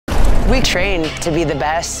We train to be the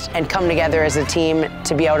best and come together as a team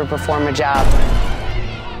to be able to perform a job.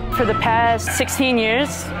 For the past 16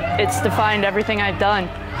 years, it's defined everything I've done,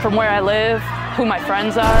 from where I live, who my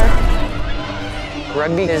friends are.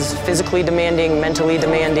 Rugby is physically demanding, mentally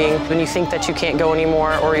demanding. When you think that you can't go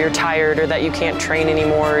anymore, or you're tired, or that you can't train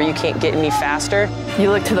anymore, or you can't get any faster, you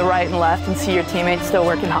look to the right and left and see your teammates still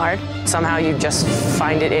working hard. Somehow you just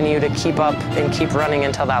find it in you to keep up and keep running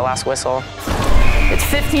until that last whistle. It's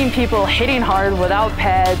 15 people hitting hard without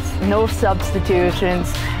pads, no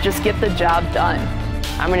substitutions, just get the job done.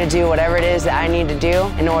 I'm going to do whatever it is that I need to do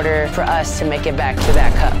in order for us to make it back to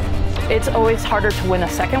that cup. It's always harder to win a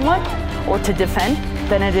second one or to defend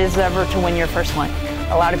than it is ever to win your first one.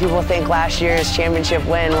 A lot of people think last year's championship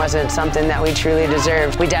win wasn't something that we truly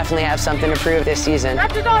deserved. We definitely have something to prove this season.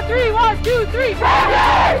 Raptors on 3, 1, 2, 3,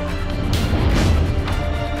 Raptors!